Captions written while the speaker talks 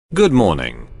Good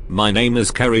morning, my name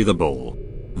is Carry the Ball.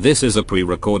 This is a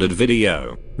pre-recorded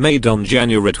video, made on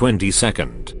January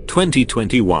 22nd,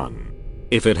 2021.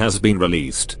 If it has been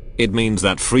released, it means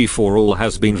that Free-for-All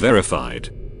has been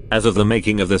verified. As of the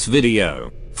making of this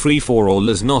video, Free-for-All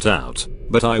is not out,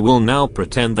 but I will now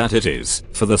pretend that it is,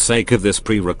 for the sake of this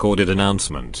pre-recorded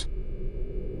announcement.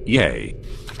 Yay!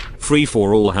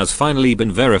 Free-for-All has finally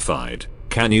been verified,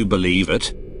 can you believe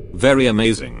it? Very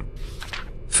amazing.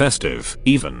 Festive,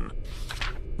 even.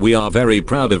 We are very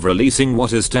proud of releasing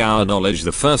what is to our knowledge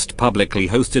the first publicly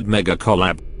hosted mega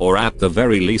collab, or at the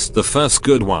very least the first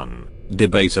good one,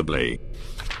 debatably.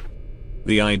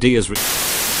 The idea's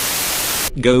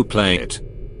go play it.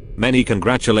 Many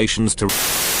congratulations to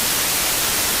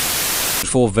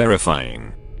for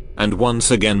verifying. And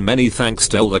once again many thanks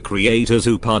to all the creators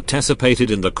who participated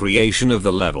in the creation of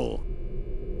the level.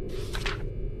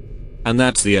 And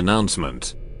that's the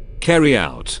announcement. Carry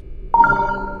out.